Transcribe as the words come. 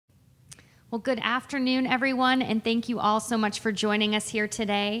Well, good afternoon, everyone, and thank you all so much for joining us here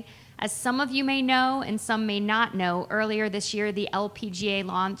today. As some of you may know and some may not know, earlier this year, the LPGA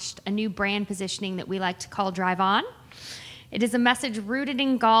launched a new brand positioning that we like to call Drive On. It is a message rooted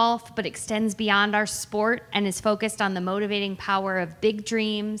in golf, but extends beyond our sport and is focused on the motivating power of big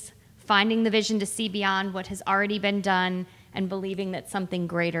dreams, finding the vision to see beyond what has already been done, and believing that something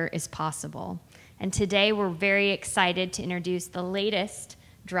greater is possible. And today, we're very excited to introduce the latest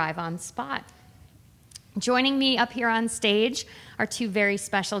Drive On spot. Joining me up here on stage are two very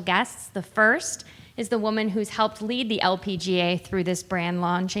special guests. The first is the woman who's helped lead the LPGA through this brand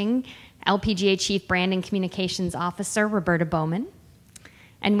launching, LPGA Chief Brand and Communications Officer, Roberta Bowman.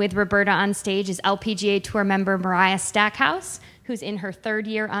 And with Roberta on stage is LPGA Tour member Mariah Stackhouse, who's in her third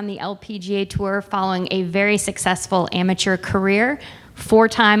year on the LPGA Tour following a very successful amateur career,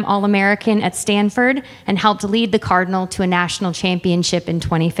 four-time All-American at Stanford, and helped lead the Cardinal to a national championship in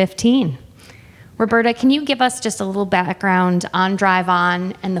 2015. Roberta, can you give us just a little background on Drive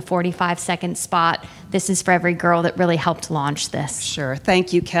On and the 45-second spot? This is for every girl that really helped launch this. Sure.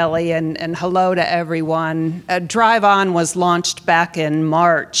 Thank you, Kelly, and hello to everyone. Drive On was launched back in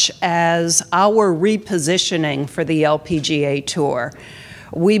March as our repositioning for the LPGA Tour.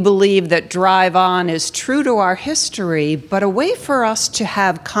 We believe that Drive On is true to our history, but a way for us to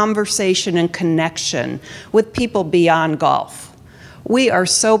have conversation and connection with people beyond golf. We are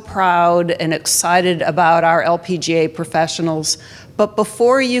so proud and excited about our LPGA professionals, but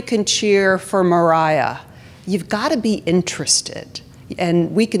before you can cheer for Mariah, you've got to be interested.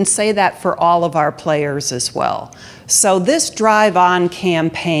 And we can say that for all of our players as well. So this Drive On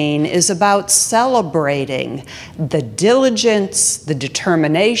campaign is about celebrating the diligence, the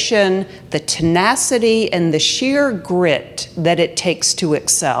determination, the tenacity, and the sheer grit that it takes to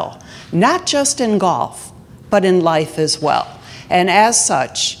excel, not just in golf, but in life as well. And as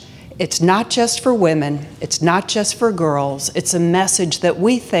such, it's not just for women, it's not just for girls, it's a message that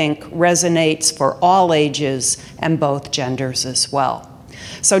we think resonates for all ages and both genders as well.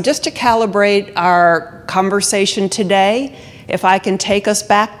 So just to calibrate our conversation today, if I can take us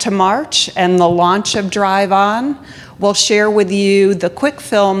back to March and the launch of Drive On, we'll share with you the quick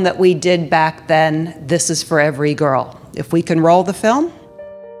film that we did back then, This Is For Every Girl. If we can roll the film.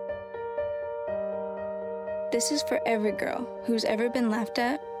 This is for every girl who's ever been laughed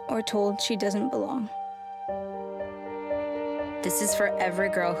at or told she doesn't belong. This is for every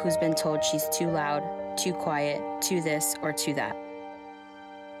girl who's been told she's too loud, too quiet, too this or too that.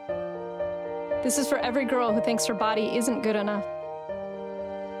 This is for every girl who thinks her body isn't good enough.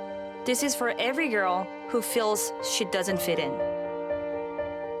 This is for every girl who feels she doesn't fit in.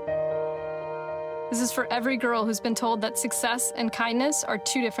 This is for every girl who's been told that success and kindness are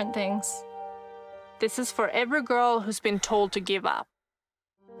two different things. This is for every girl who's been told to give up.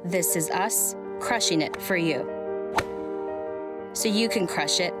 This is us crushing it for you, so you can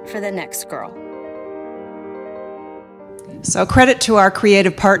crush it for the next girl. So credit to our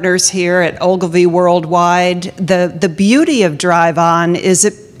creative partners here at Ogilvy Worldwide. The beauty of Drive On is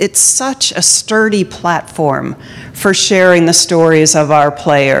it's such a sturdy platform for sharing the stories of our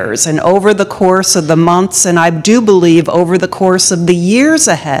players. And over the course of the months, and I do believe over the course of the years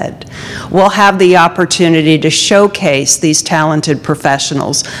ahead, we'll have the opportunity to showcase these talented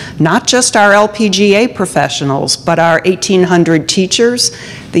professionals, not just our LPGA professionals, but our 1,800 teachers,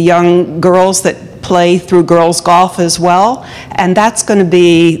 the young girls that play through girls golf as well, and that's going to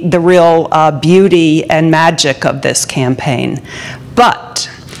be the real beauty and magic of this campaign. But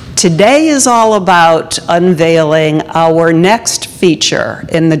today is all about unveiling our next feature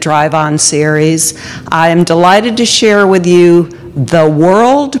in the Drive On series. I am delighted to share with you the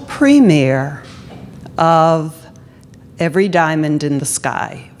world premiere of Every Diamond in the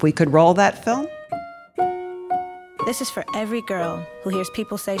Sky. If we could roll that film. This is for every girl who hears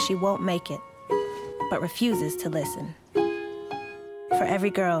people say she won't make it, but refuses to listen. For every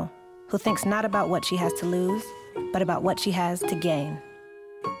girl who thinks not about what she has to lose, but about what she has to gain.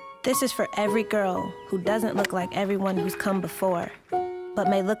 This is for every girl who doesn't look like everyone who's come before, but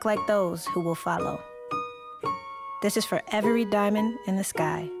may look like those who will follow. This is for every diamond in the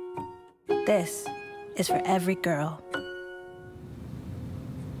sky. This is for every girl.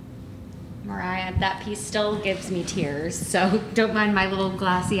 Mariah, that piece still gives me tears, so don't mind my little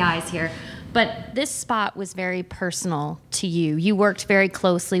glassy eyes here. But this spot was very personal to you. You worked very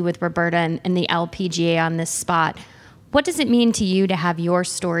closely with Roberta and the LPGA on this spot. What does it mean to you to have your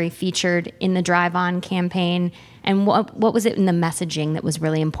story featured in the Drive On campaign? And what was it in the messaging that was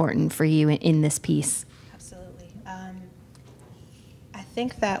really important for you in this piece? Absolutely. I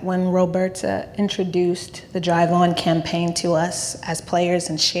think that when Roberta introduced the Drive On campaign to us as players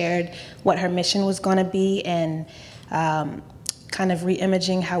and shared what her mission was going to be, and kind of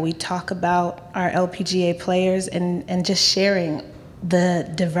re-imaging how we talk about our LPGA players, and just sharing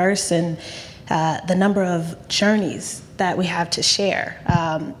the diverse and the number of journeys that we have to share.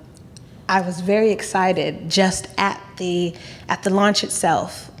 I was very excited just at the launch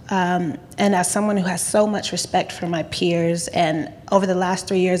itself. And as someone who has so much respect for my peers, and over the last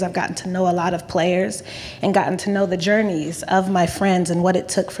 3 years I've gotten to know a lot of players and gotten to know the journeys of my friends and what it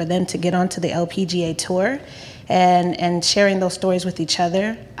took for them to get onto the LPGA Tour, and sharing those stories with each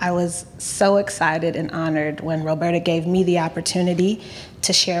other, I was so excited and honored when Roberta gave me the opportunity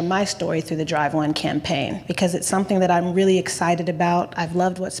to share my story through the Drive One campaign, because it's something that I'm really excited about. I've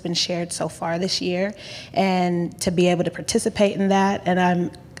loved what's been shared so far this year, and to be able to participate in that, and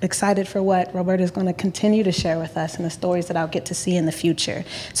I'm excited for what Roberta is going to continue to share with us and the stories that I'll get to see in the future.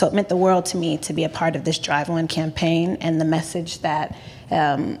 So it meant the world to me to be a part of this Drive One campaign and the message that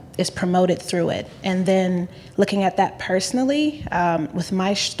is promoted through it. And then looking at that personally, with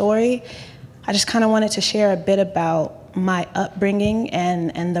my story, I just kind of wanted to share a bit about my upbringing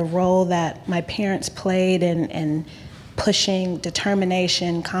and the role that my parents played in pushing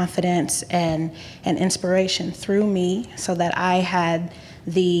determination, confidence, and inspiration through me, so that I had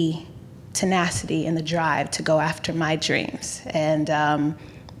the tenacity and the drive to go after my dreams. And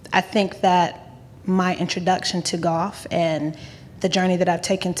I think that my introduction to golf and the journey that I've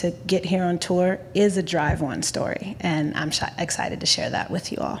taken to get here on tour is a Drive One story, and I'm excited to share that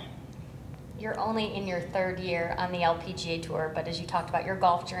with you all. You're only in your third year on the LPGA Tour, but as you talked about, your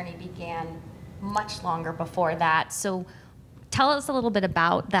golf journey began much longer before that. So tell us a little bit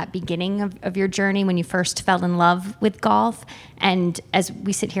about that beginning of your journey when you first fell in love with golf. And as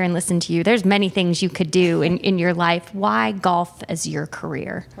we sit here and listen to you, there's many things you could do in your life. Why golf as your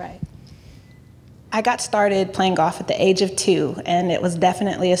career? Right. I got started playing golf at the age of 2, and it was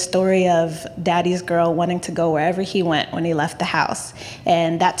definitely a story of daddy's girl wanting to go wherever he went when he left the house.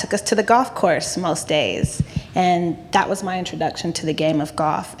 And that took us to the golf course most days. And that was my introduction to the game of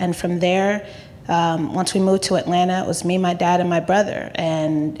golf. And from there, once we moved to Atlanta, it was me, my dad, and my brother.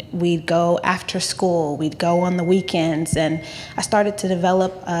 And we'd go after school, we'd go on the weekends, and I started to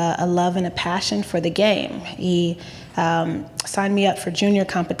develop a love and a passion for the game. He signed me up for junior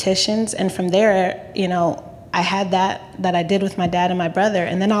competitions, and from there, you know, I had that I did with my dad and my brother,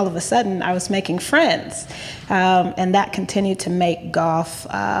 and then all of a sudden I was making friends, and that continued to make golf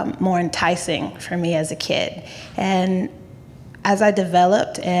more enticing for me as a kid. And as I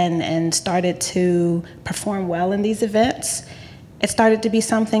developed and started to perform well in these events, it started to be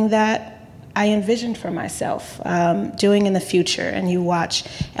something that I envisioned for myself doing in the future. And you watch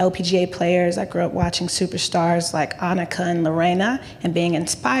LPGA players, I grew up watching superstars like Annika and Lorena and being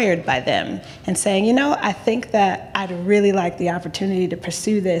inspired by them and saying, you know, I think that I'd really like the opportunity to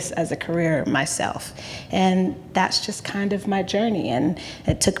pursue this as a career myself. And that's just kind of my journey. And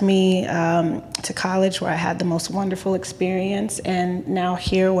it took me to college, where I had the most wonderful experience, and now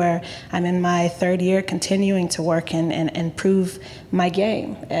here where I'm in my third year continuing to work and improve my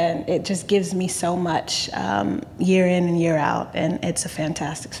game. And it just gives me so much year in and year out, and it's a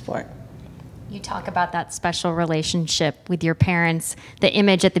fantastic sport. You talk about that special relationship with your parents. The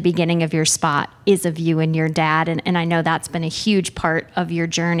image at the beginning of your spot is of you and your dad, and I know that's been a huge part of your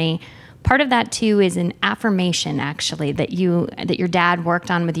journey. Part of that too is an affirmation, actually, that your dad worked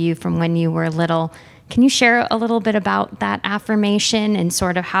on with you from when you were little. Can you share a little bit about that affirmation and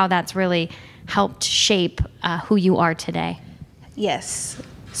sort of how that's really helped shape who you are today? Yes.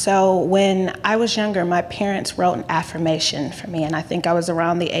 So when I was younger, my parents wrote an affirmation for me, and I think I was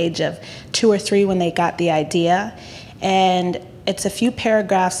around the age of 2 or 3 when they got the idea. And it's a few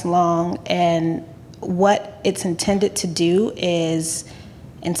paragraphs long, and what it's intended to do is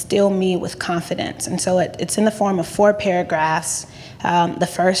instill me with confidence. And so it's in the form of 4 paragraphs. The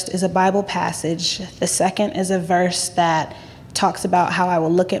first is a Bible passage. The second is a verse that talks about how I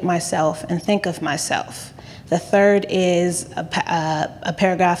will look at myself and think of myself. The third is a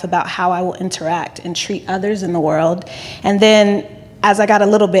paragraph about how I will interact and treat others in the world. And then as I got a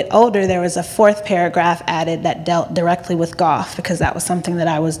little bit older, there was a 4th paragraph added that dealt directly with golf, because that was something that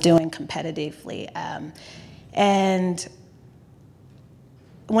I was doing competitively. And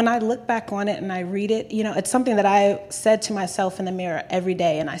when I look back on it and I read it, you know, it's something that I said to myself in the mirror every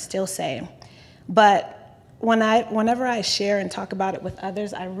day, and I still say. But whenever I share and talk about it with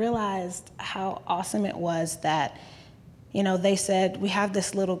others, I realized how awesome it was that, you know, they said, we have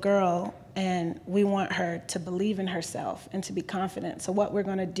this little girl and we want her to believe in herself and to be confident. So what we're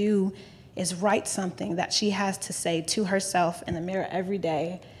going to do is write something that she has to say to herself in the mirror every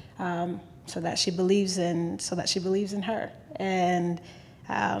day, so that she believes in her. And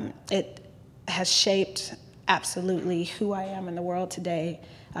it has shaped absolutely who I am in the world today,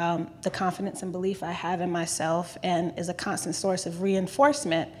 the confidence and belief I have in myself, and is a constant source of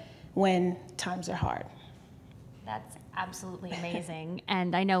reinforcement when times are hard. That's absolutely amazing.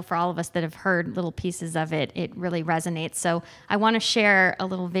 And I know for all of us that have heard little pieces of it, it really resonates. So I want to share a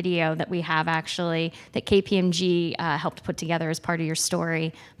little video that we have actually that KPMG helped put together as part of your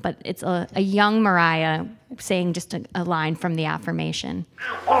story. But it's a young Mariah saying just a line from the affirmation.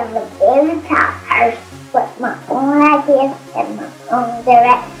 I am a very proud person with my own ideas and my own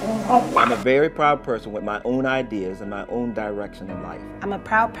direction in life. I'm a very proud person with my own ideas and my own direction in life. I'm a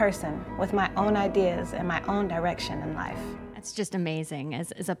proud person with my own ideas and my own direction in life. It's just amazing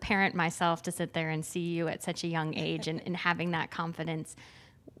as a parent myself to sit there and see you at such a young age and having that confidence.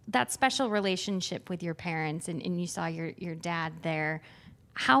 That special relationship with your parents, and you saw your dad there.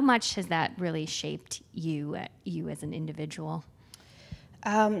 How much has that really shaped you as an individual?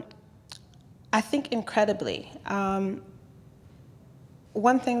 I think incredibly.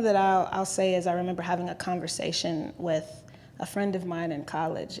 One thing that I'll say is I remember having a conversation with a friend of mine in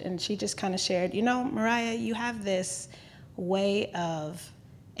college, and she just kind of shared, you know, Mariah, you have this way of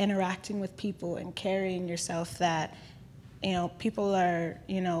interacting with people and carrying yourself that, you know, people are,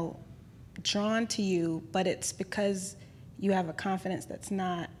 you know, drawn to you, but it's because you have a confidence that's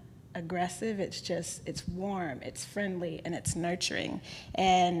not aggressive. It's just, it's warm, it's friendly, and it's nurturing.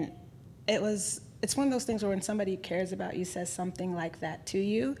 And it's one of those things where when somebody cares about you says something like that to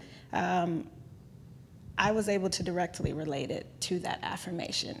you, I was able to directly relate it to that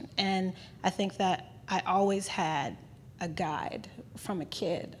affirmation. And I think that I always had a guide from a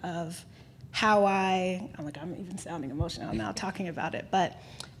kid of how I'm even sounding emotional now talking about it, but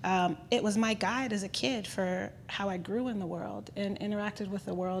it was my guide as a kid for how I grew in the world and interacted with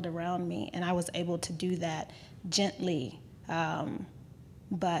the world around me. And I was able to do that gently,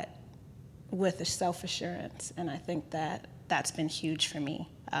 but with a self-assurance. And I think that that's been huge for me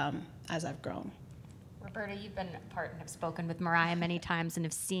as I've grown. Roberta, you've been a part and have spoken with Mariah many times and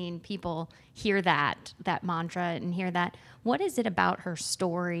have seen people hear that mantra and hear that. What is it about her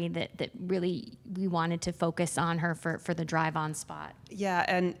story that really we wanted to focus on her for the Drive On spot? Yeah,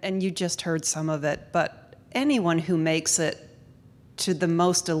 and you just heard some of it, but anyone who makes it to the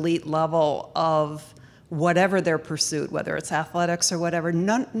most elite level of whatever their pursuit, whether it's athletics or whatever,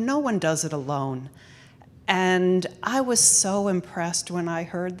 no one does it alone. And I was so impressed when I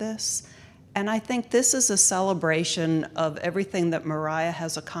heard this. And I think this is a celebration of everything that Mariah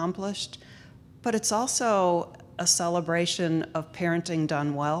has accomplished, but it's also a celebration of parenting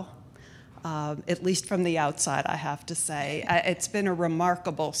done well, at least from the outside, I have to say. It's been a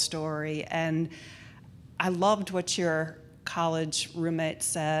remarkable story, and I loved what your college roommate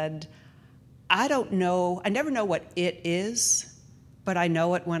said. I never know what it is, but I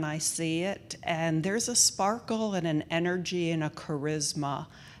know it when I see it, and there's a sparkle and an energy and a charisma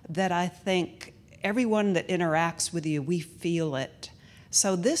that I think everyone that interacts with you, we feel it.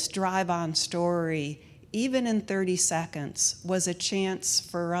 So this Drive On story, even in 30 seconds, was a chance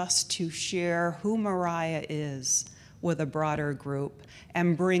for us to share who Mariah is with a broader group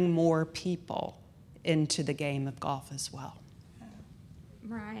and bring more people into the game of golf as well.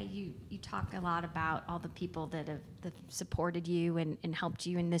 Mariah, you talk a lot about all the people that have supported you and helped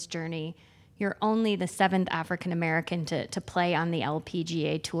you in this journey. You're only the 7th African American to play on the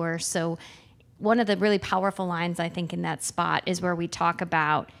LPGA Tour. So one of the really powerful lines, I think, in that spot is where we talk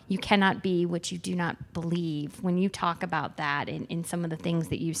about you cannot be what you do not believe. When you talk about that in some of the things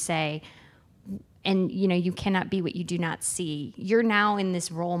that you say, and you cannot be what you do not see. You're now in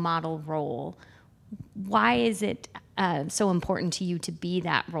this role model role. Why is it so important to you to be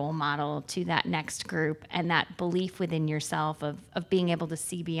that role model to that next group and that belief within yourself of being able to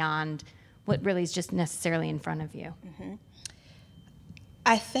see beyond what really is just necessarily in front of you? Mm-hmm.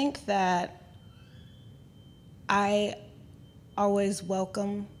 I think that I always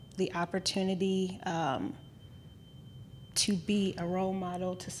welcome the opportunity to be a role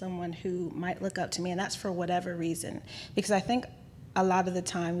model to someone who might look up to me, and that's for whatever reason. Because I think a lot of the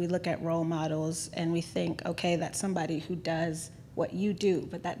time we look at role models and we think, okay, that's somebody who does what you do,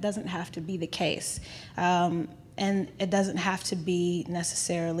 but that doesn't have to be the case. And it doesn't have to be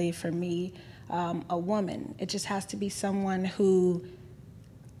necessarily, for me, a woman. It just has to be someone who,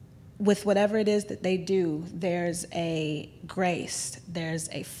 with whatever it is that they do, there's a grace, there's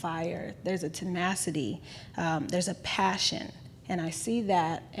a fire, there's a tenacity, there's a passion. And I see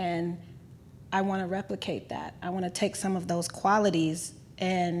that, and I want to replicate that. I want to take some of those qualities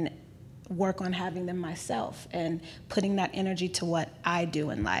and work on having them myself and putting that energy to what I do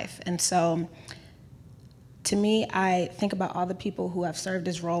in life. And so to me, I think about all the people who have served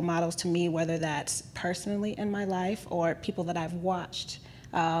as role models to me, whether that's personally in my life or people that I've watched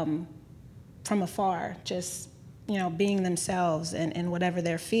from afar, just being themselves in whatever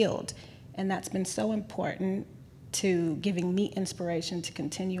their field. And that's been so important to giving me inspiration to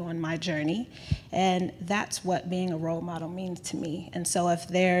continue on my journey. And that's what being a role model means to me. And so if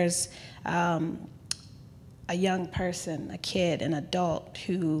there's a young person, a kid, an adult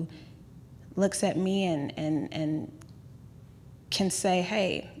who looks at me and can say,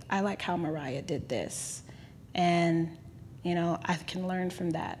 hey, I like how Mariah did this, and I can learn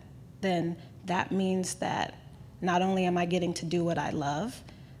from that, then that means that not only am I getting to do what I love,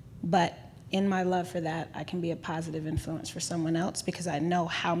 but in my love for that, I can be a positive influence for someone else because I know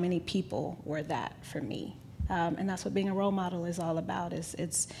how many people were that for me. And that's what being a role model is all about.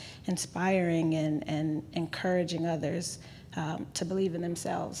 It's inspiring and encouraging others to believe in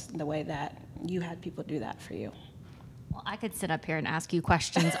themselves the way that you had people do that for you. Well, I could sit up here and ask you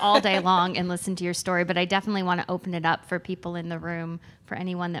questions all day long and listen to your story, but I definitely want to open it up for people in the room, for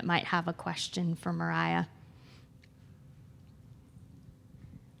anyone that might have a question for Mariah.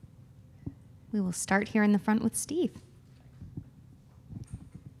 We will start here in the front with Steve.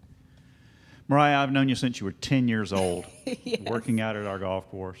 Mariah, I've known you since you were 10 years old, Yes. working out at our golf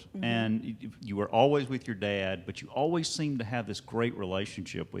course. Mm-hmm. And you were always with your dad, but you always seemed to have this great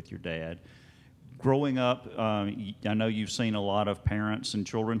relationship with your dad. Growing up, I know you've seen a lot of parents and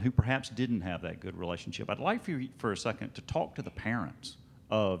children who perhaps didn't have that good relationship. I'd like for you for a second to talk to the parents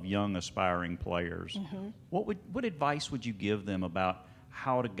of young aspiring players. Mm-hmm. What advice would you give them about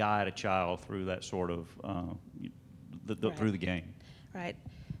how to guide a child through that sort of Right. through the game? Right.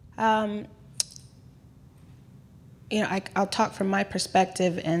 I'll talk from my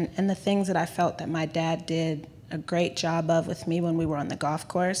perspective and the things that I felt that my dad did a great job of with me when we were on the golf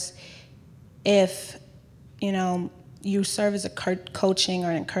course. If you serve as a coaching or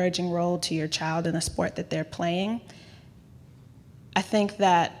an encouraging role to your child in a sport that they're playing, I think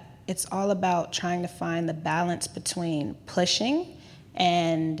that it's all about trying to find the balance between pushing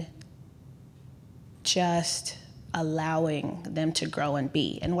and just allowing them to grow and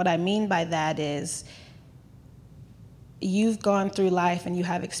be. And what I mean by that is you've gone through life and you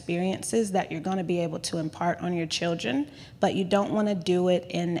have experiences that you're going to be able to impart on your children, but you don't want to do it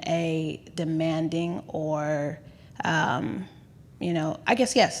in a demanding or, I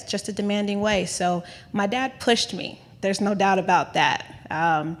guess, yes, just a demanding way. So my dad pushed me. There's no doubt about that.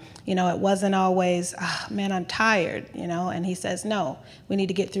 It wasn't always, oh, man, I'm tired, and he says, no, we need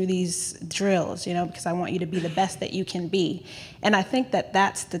to get through these drills, because I want you to be the best that you can be. And I think that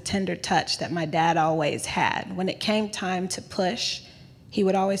that's the tender touch that my dad always had. When it came time to push, he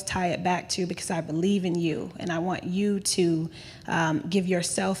would always tie it back to, because I believe in you, and I want you to give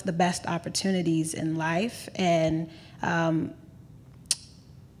yourself the best opportunities in life, and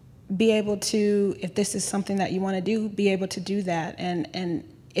be able to, if this is something that you want to do, be able to do that. And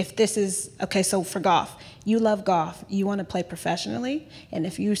if this is, okay, so for golf, you love golf, you want to play professionally, and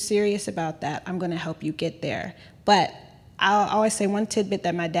if you're serious about that, I'm going to help you get there. But I'll always say one tidbit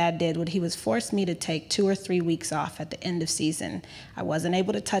that my dad did when he was forced me to take 2 or 3 weeks off at the end of season. I wasn't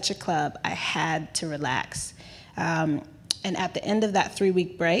able to touch a club. I had to relax. And at the end of that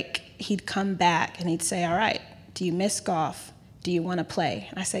 3-week break, he'd come back and he'd say, all right, do you miss golf? Do you want to play?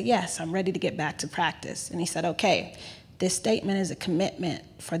 And I said, yes, I'm ready to get back to practice. And he said, okay, this statement is a commitment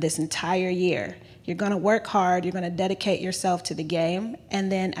for this entire year. You're going to work hard, you're going to dedicate yourself to the game,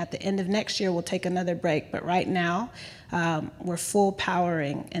 and then at the end of next year, we'll take another break. But right now, we're full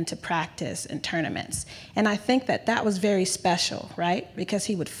powering into practice and tournaments. And I think that that was very special, right? Because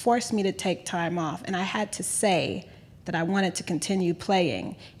he would force me to take time off, and I had to say that I wanted to continue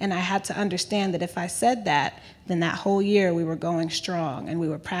playing. And I had to understand that if I said that, then that whole year we were going strong and we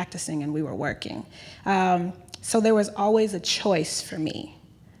were practicing and we were working. So there was always a choice for me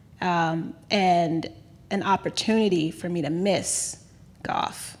and an opportunity for me to miss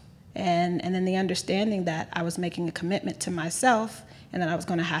golf. And then the understanding that I was making a commitment to myself and that I was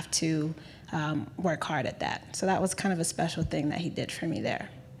going to have to work hard at that. So that was kind of a special thing that he did for me there.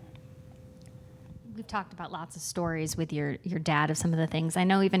 We've talked about lots of stories with your dad of some of the things. I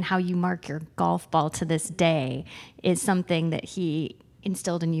know even how you mark your golf ball to this day is something that he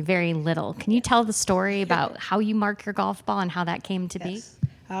instilled in you very little. Can you tell the story about how you mark your golf ball and how that came to be?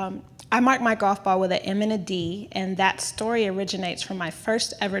 I mark my golf ball with an M and a D, and that story originates from my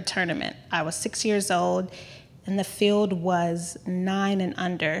first ever tournament. I was 6 years old, and the field was 9 and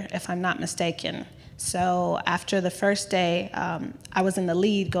under, if I'm not mistaken. So after the first day, I was in the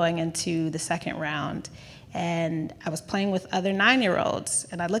lead going into the second round, and I was playing with other 9-year-olds,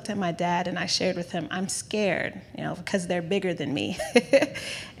 and I looked at my dad and I shared with him, I'm scared, because they're bigger than me.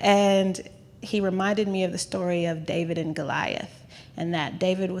 And he reminded me of the story of David and Goliath, and that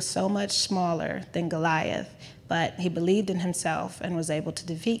David was so much smaller than Goliath, but he believed in himself and was able to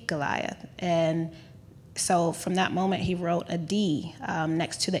defeat Goliath. And so from that moment, he wrote a D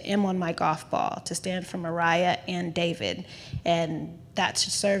next to the M on my golf ball to stand for Mariah and David. And that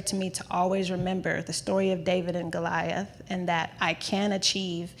should serve to me to always remember the story of David and Goliath, and that I can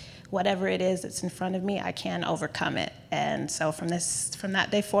achieve whatever it is that's in front of me, I can overcome it. And so from that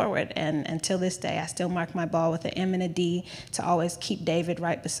day forward and until this day, I still mark my ball with an M and a D to always keep David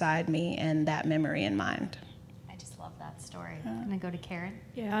right beside me and that memory in mind. I just love that story. I'm gonna go to Karen.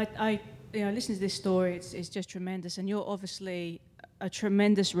 Yeah, I listen to this story, it's just tremendous, and you're obviously a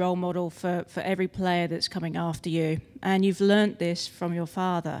tremendous role model for every player that's coming after you, and you've learnt this from your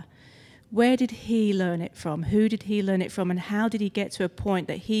father. Where did he learn it from? Who did he learn it from, and how did he get to a point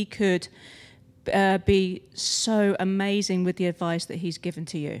that he could be so amazing with the advice that he's given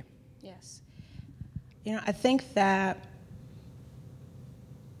to you? Yes. I think that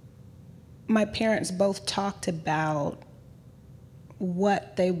my parents both talked about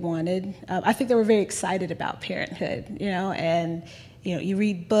what they wanted. I think they were very excited about parenthood, and you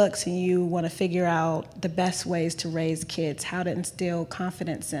read books and you want to figure out the best ways to raise kids, how to instill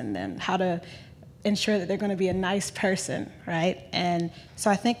confidence in them, how to ensure that they're going to be a nice person, right? And so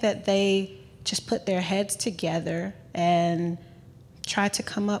I think that they just put their heads together and tried to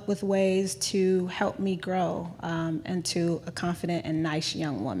come up with ways to help me grow into a confident and nice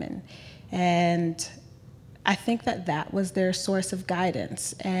young woman. And I think that that was their source of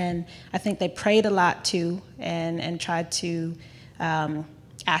guidance. And I think they prayed a lot too, and tried to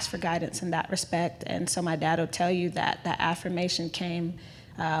ask for guidance in that respect. And so my dad will tell you that that affirmation came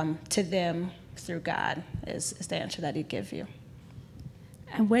to them through God, is the answer that he'd give you.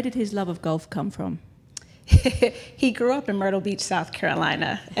 And where did his love of golf come from? He grew up in Myrtle Beach, South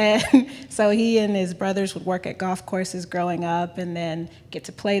Carolina. And so he and his brothers would work at golf courses growing up and then get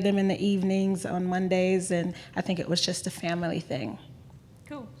to play them in the evenings on Mondays. And I think it was just a family thing.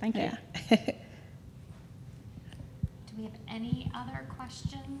 Cool, thank you. Yeah. Do we have any other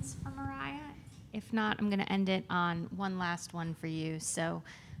questions for Mariah? If not, I'm going to end it on one last one for you. So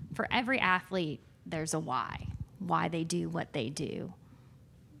for every athlete, there's a why they do what they do.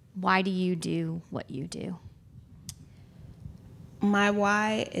 Why do you do what you do? My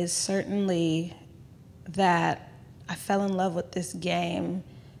why is certainly that I fell in love with this game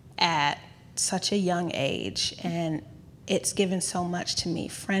at such a young age, and it's given so much to me,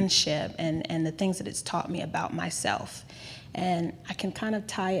 friendship and the things that it's taught me about myself. And I can kind of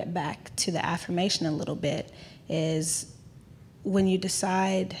tie it back to the affirmation a little bit, is when you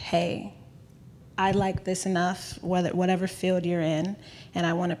decide, hey, I like this enough, whatever field you're in, and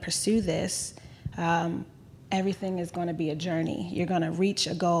I want to pursue this, everything is going to be a journey. You're going to reach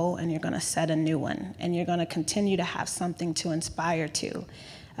a goal and you're going to set a new one, and you're going to continue to have something to inspire to.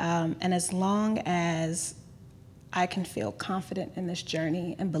 And as long as I can feel confident in this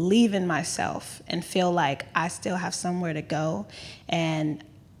journey and believe in myself and feel like I still have somewhere to go and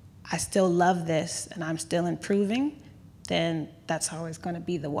I still love this and I'm still improving, then that's always going to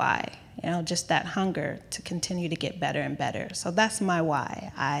be the why. Just that hunger to continue to get better and better. So that's my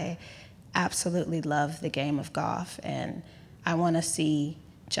why. I absolutely love the game of golf, and I want to see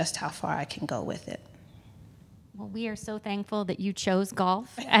just how far I can go with it. Well, we are so thankful that you chose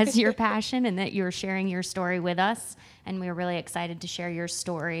golf as your passion and that you're sharing your story with us. And we're really excited to share your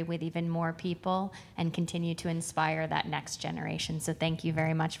story with even more people and continue to inspire that next generation. So thank you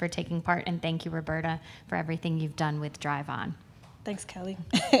very much for taking part, and thank you, Roberta, for everything you've done with Drive On. Thanks, Kelly.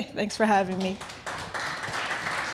 Thanks for having me.